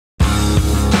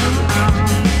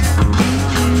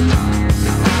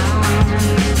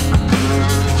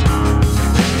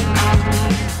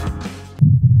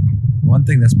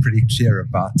thing that's pretty clear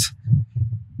about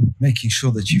making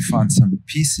sure that you find some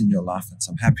peace in your life and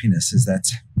some happiness is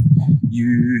that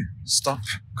you stop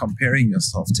comparing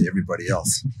yourself to everybody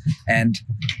else. And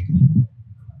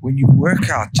when you work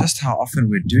out just how often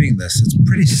we're doing this, it's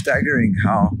pretty staggering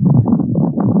how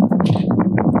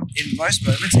in most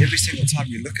moments, every single time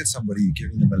you look at somebody, you're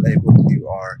giving them a label, you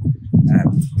are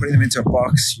putting them into a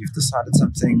box, you've decided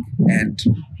something, and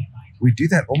we do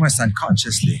that almost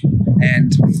unconsciously.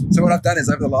 And so what I've done is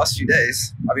over the last few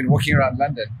days, I've been walking around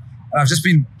London and I've just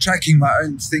been tracking my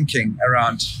own thinking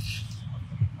around.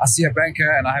 I see a banker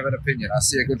and I have an opinion. I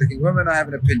see a good-looking woman, I have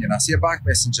an opinion. I see a bike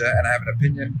messenger and I have an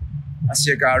opinion. I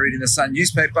see a guy reading the Sun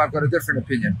newspaper, I've got a different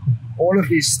opinion. All of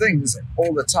these things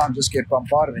all the time just get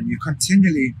bombarded, and you're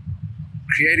continually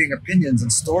creating opinions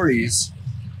and stories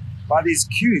by these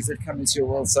cues that come into your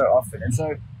world so often. And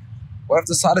so what I've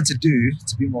decided to do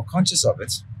to be more conscious of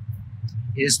it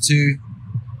is to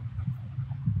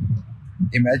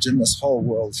imagine this whole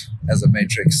world as a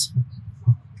matrix.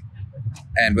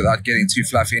 And without getting too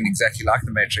fluffy and exactly like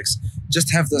the matrix,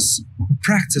 just have this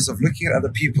practice of looking at other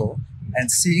people and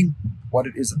seeing what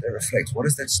it is that they reflect. What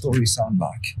does that story sound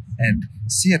like? And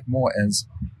see it more as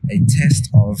a test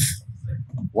of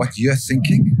what you're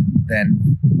thinking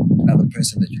than another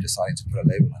person that you're deciding to put a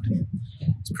label on.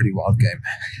 It's a pretty wild game.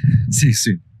 See you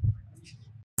soon.